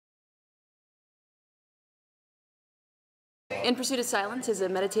In Pursuit of Silence is a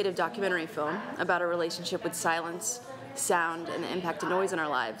meditative documentary film about our relationship with silence, sound, and the impact of noise in our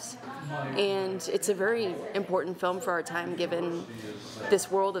lives. And it's a very important film for our time, given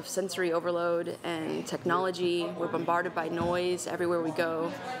this world of sensory overload and technology. We're bombarded by noise everywhere we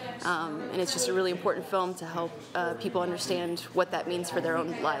go. And it's just a really important film to help people understand what that means for their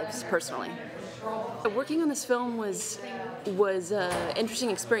own lives personally. Working on this film was an interesting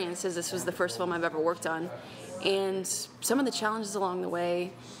experience, as this was the first film I've ever worked on. And some of the challenges along the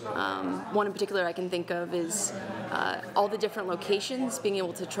way, one in particular I can think of is all the different locations, being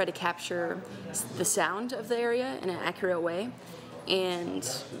able to try to capture the sound of the area in an accurate way. And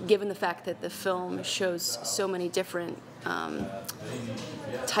given the fact that the film shows so many different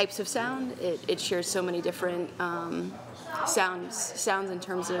types of sound, it shares so many different sounds in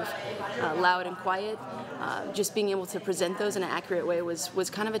terms of loud and quiet. Just being able to present those in an accurate way was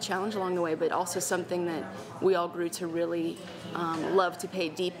kind of a challenge along the way, but also something that we all grew to really love to pay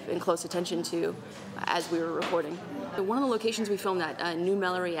deep and close attention to as we were recording. One of the locations we filmed at, New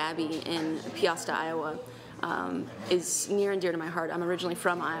Melleray Abbey in Peosta, Iowa, is near and dear to my heart. I'm originally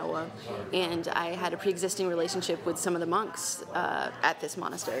from Iowa, and I had a pre-existing relationship with some of the monks at this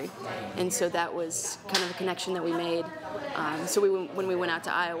monastery, and so that was kind of a connection that we made. So when we went out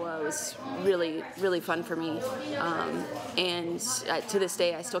to Iowa, it was really, really fun for me, and to this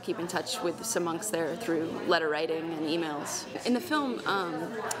day I still keep in touch with some monks there through letter writing and emails. In the film,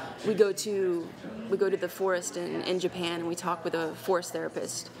 we go to the forest in Japan, and we talk with a forest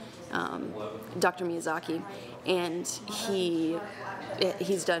therapist, Dr. Miyazaki, and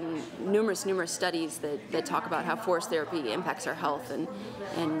he's done numerous studies that talk about how forest therapy impacts our health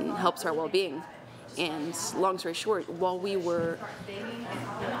and helps our well-being. And long story short, while we were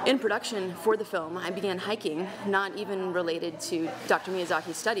in production for the film, I began hiking, not even related to Dr.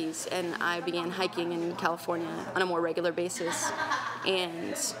 Miyazaki's studies, and I began hiking in California on a more regular basis.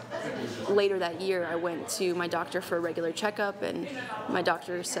 And later that year, I went to my doctor for a regular checkup, and my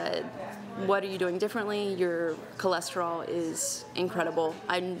doctor said, "What are you doing differently? Your cholesterol is incredible.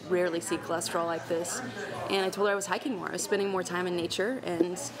 I rarely see cholesterol like this." And I told her I was hiking more. I was spending more time in nature,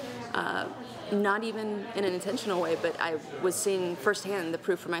 and not even in an intentional way, but I was seeing firsthand the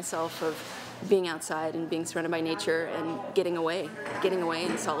proof for myself of being outside and being surrounded by nature and getting away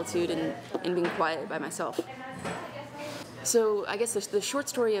in solitude and being quiet by myself. So I guess the short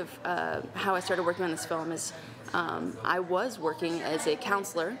story of how I started working on this film is I was working as a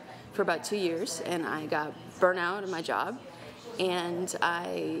counselor for about 2 years, and I got burnt out in my job, and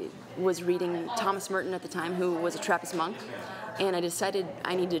I was reading Thomas Merton at the time, who was a Trappist monk, and I decided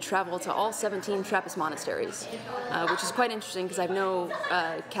I needed to travel to all 17 Trappist monasteries, which is quite interesting because I have no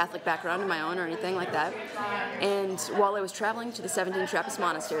Catholic background of my own or anything like that. And while I was traveling to the 17 Trappist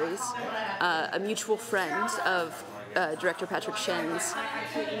monasteries, a mutual friend of director Patrick Shen's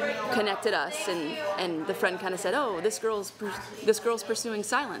connected us, and the friend kind of said, "Oh, this girl's pursuing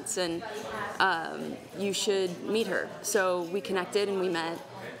silence, and you should meet her." So we connected and we met,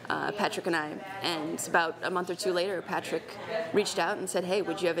 Patrick and I, and about a month or two later, Patrick reached out and said, "Hey,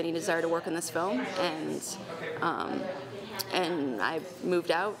 would you have any desire to work on this film?" And I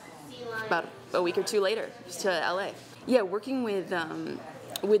moved out about a week or two later to LA. Yeah, working with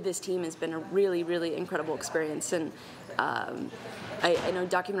this team has been a really, really incredible experience, and I know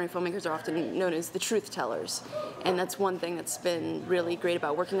documentary filmmakers are often known as the truth tellers, and that's one thing that's been really great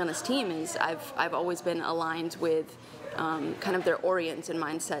about working on this team is I've always been aligned with kind of their orient and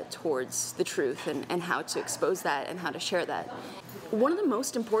mindset towards the truth and how to expose that and how to share that. One of the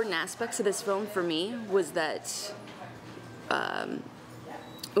most important aspects of this film for me was that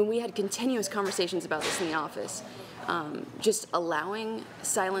when we had continuous conversations about this in the office, just allowing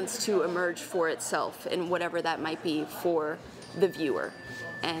silence to emerge for itself and whatever that might be for the viewer,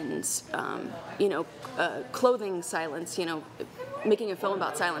 and clothing silence, making a film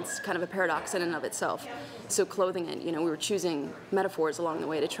about silence is kind of a paradox in and of itself. So clothing it, we were choosing metaphors along the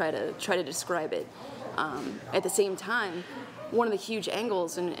way to try to describe it. At the same time, one of the huge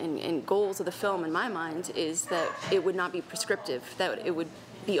angles and goals of the film in my mind is that it would not be prescriptive, that it would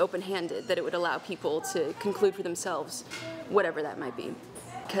be open-handed, that it would allow people to conclude for themselves whatever that might be,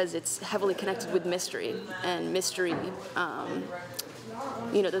 because it's heavily connected with mystery, and mystery,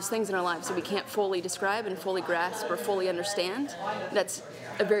 those things in our lives that we can't fully describe and fully grasp or fully understand. That's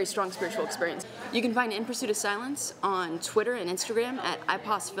a very strong spiritual experience. You can find In Pursuit of Silence on Twitter and Instagram at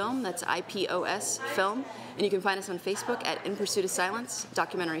IPOS Film, that's IPOS Film, and you can find us on Facebook at In Pursuit of Silence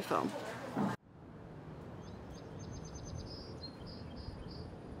Documentary Film.